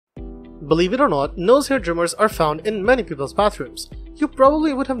Believe it or not, nose hair trimmers are found in many people's bathrooms. You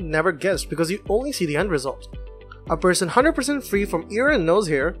probably would have never guessed because you only see the end result. A person 100% free from ear and nose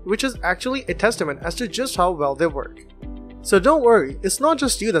hair, which is actually a testament as to just how well they work. So don't worry, it's not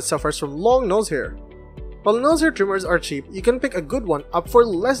just you that suffers from long nose hair. While nose hair trimmers are cheap, you can pick a good one up for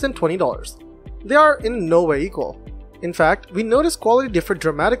less than $20. They are in no way equal. In fact, we notice quality differ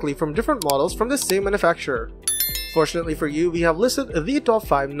dramatically from different models from the same manufacturer. Fortunately for you, we have listed the top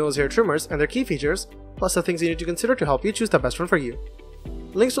 5 nose hair trimmers and their key features, plus the things you need to consider to help you choose the best one for you.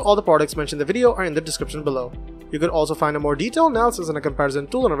 Links to all the products mentioned in the video are in the description below. You can also find a more detailed analysis and a comparison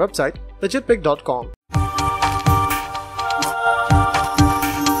tool on our website, legitpick.com.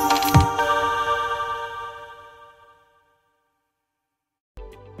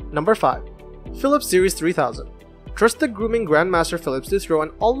 Number 5. Philips Series 3000. Trust the grooming grandmaster Philips to throw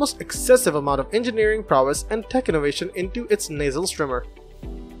an almost excessive amount of engineering prowess and tech innovation into its nasal trimmer.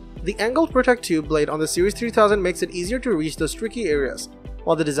 The angled Protect tube blade on the Series 3000 makes it easier to reach those tricky areas,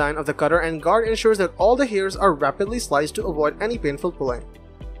 while the design of the cutter and guard ensures that all the hairs are rapidly sliced to avoid any painful pulling.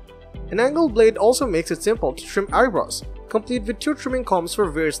 An angled blade also makes it simple to trim eyebrows, complete with 2 trimming combs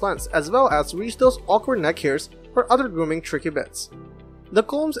for various lengths, as well as reach those awkward neck hairs or other grooming tricky bits. The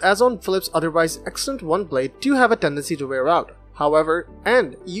combs, as on Philips' otherwise excellent one blade, do have a tendency to wear out, however,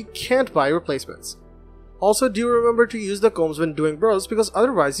 and you can't buy replacements. Also, do remember to use the combs when doing brows because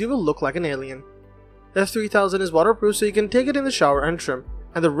otherwise you will look like an alien. The 3000 is waterproof so you can take it in the shower and trim,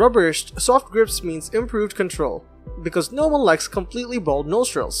 and the rubberish soft grips means improved control, because no one likes completely bald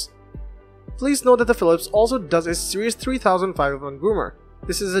nostrils. Please note that the Philips also does a Series 3000 5-in-1 groomer.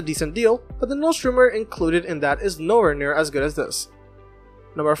 This is a decent deal, but the nose trimmer included in that is nowhere near as good as this.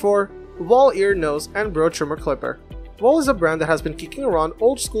 Number 4. Wahl Ear, Nose and Brow Trimmer Clipper. Wahl is a brand that has been kicking around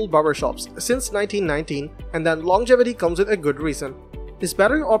old school barbershops since 1919, and that longevity comes with a good reason. This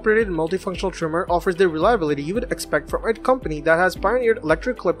battery-operated multifunctional trimmer offers the reliability you would expect from a company that has pioneered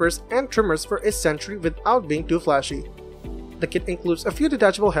electric clippers and trimmers for a century without being too flashy. The kit includes a few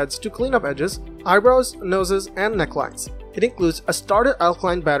detachable heads to clean up edges, eyebrows, noses, and necklines. It includes a starter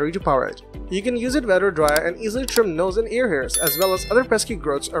alkaline battery to power it. You can use it wet or dry and easily trim nose and ear hairs as well as other pesky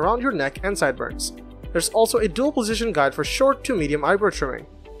growths around your neck and sideburns. There's also a dual position guide for short to medium eyebrow trimming.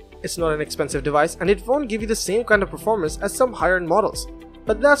 It's not an expensive device and it won't give you the same kind of performance as some higher-end models,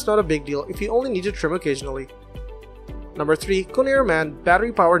 but that's not a big deal if you only need to trim occasionally. Number 3. ConairMAN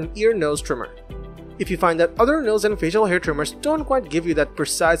Battery-Powered Ear-Nose Trimmer. If you find that other nose and facial hair trimmers don't quite give you that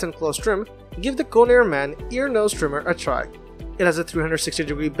precise and close trim, give the ConairMAN Ear-Nose Trimmer a try. It has a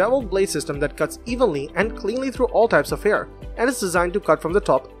 360-degree beveled blade system that cuts evenly and cleanly through all types of hair, and is designed to cut from the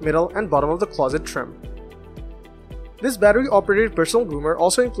top, middle, and bottom of the closet trim. This battery-operated personal groomer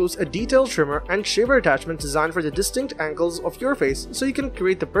also includes a detailed trimmer and shaver attachment designed for the distinct angles of your face so you can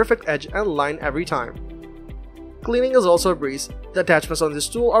create the perfect edge and line every time. Cleaning is also a breeze. The attachments on this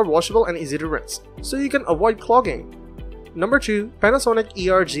tool are washable and easy to rinse, so you can avoid clogging. Number 2. Panasonic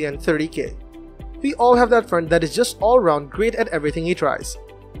ER-GN30-K. We all have that friend that is just all-round great at everything he tries.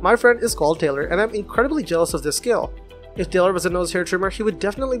 My friend is called Taylor and I'm incredibly jealous of this skill. If Taylor was a nose hair trimmer, he would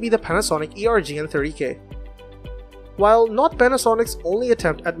definitely be the Panasonic ER-GN30-K. While not Panasonic's only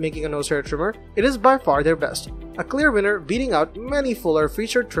attempt at making a nose hair trimmer, it is by far their best, a clear winner beating out many fuller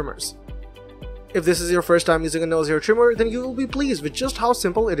featured trimmers. If this is your first time using a nose hair trimmer, then you will be pleased with just how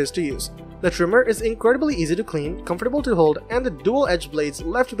simple it is to use. The trimmer is incredibly easy to clean, comfortable to hold, and the dual edge blades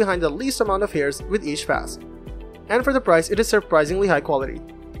left behind the least amount of hairs with each pass. And for the price, it is surprisingly high quality.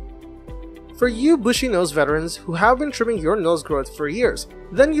 For you bushy nose veterans who have been trimming your nose growth for years,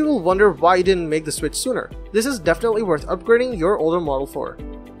 then you will wonder why you didn't make the switch sooner. This is definitely worth upgrading your older model for.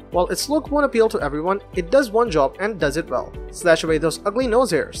 While its look won't appeal to everyone, it does one job and does it well. Slash away those ugly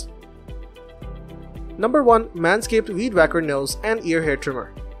nose hairs. Number 1. MANSCAPED Weed Whacker Nose and Ear Hair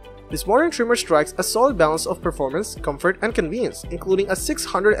Trimmer. This modern trimmer strikes a solid balance of performance, comfort, and convenience, including a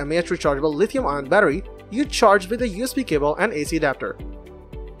 600 mAh rechargeable lithium-ion battery you charge with a USB cable and AC adapter.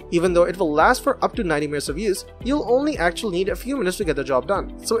 Even though it will last for up to 90 minutes of use, you'll only actually need a few minutes to get the job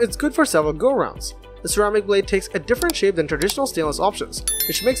done, so it's good for several go-rounds. The ceramic blade takes a different shape than traditional stainless options,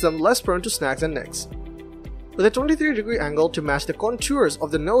 which makes them less prone to snags and nicks. With a 23-degree angle to match the contours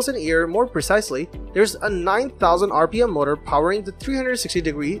of the nose and ear more precisely, there's a 9000 RPM motor powering the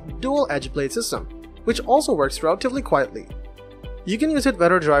 360-degree dual-edge blade system, which also works relatively quietly. You can use it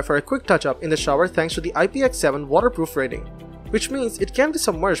wet or dry for a quick touch-up in the shower thanks to the IPX7 waterproof rating, which means it can be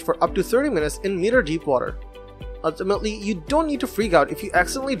submerged for up to 30 minutes in meter-deep water. Ultimately, you don't need to freak out if you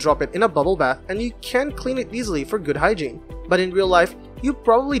accidentally drop it in a bubble bath, and you can clean it easily for good hygiene. But in real life, you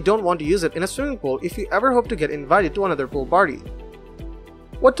probably don't want to use it in a swimming pool if you ever hope to get invited to another pool party.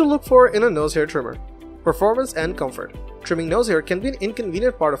 What to look for in a nose hair trimmer. Performance and comfort. Trimming nose hair can be an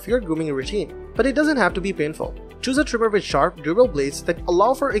inconvenient part of your grooming routine, but it doesn't have to be painful. Choose a trimmer with sharp, durable blades that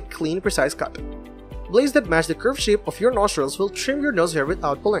allow for a clean, precise cut. Blades that match the curved shape of your nostrils will trim your nose hair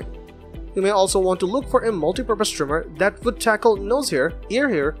without pulling. You may also want to look for a multi-purpose trimmer that would tackle nose hair, ear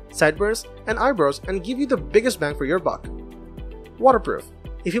hair, sideburns, and eyebrows and give you the biggest bang for your buck. Waterproof.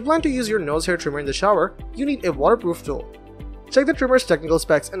 If you plan to use your nose hair trimmer in the shower, you need a waterproof tool. Check the trimmer's technical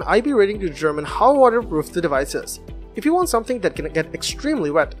specs and IP rating to determine how waterproof the device is. If you want something that can get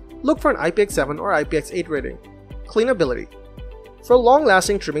extremely wet, look for an IPX7 or IPX8 rating. Cleanability. For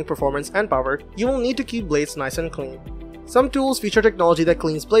long-lasting trimming performance and power, you will need to keep blades nice and clean. Some tools feature technology that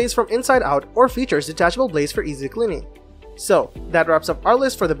cleans blades from inside out or features detachable blades for easy cleaning. So, that wraps up our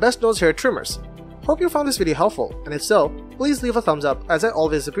list for the best nose hair trimmers. Hope you found this video helpful, and if so, please leave a thumbs up as I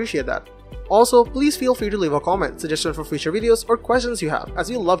always appreciate that. Also, please feel free to leave a comment, suggestion for future videos, or questions you have, as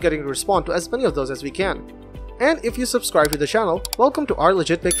we love getting to respond to as many of those as we can. And if you subscribe to the channel, welcome to our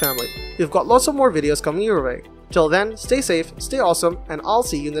legit big family. We've got lots of more videos coming your way. Till then, stay safe, stay awesome, and I'll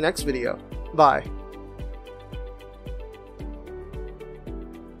see you in the next video. Bye.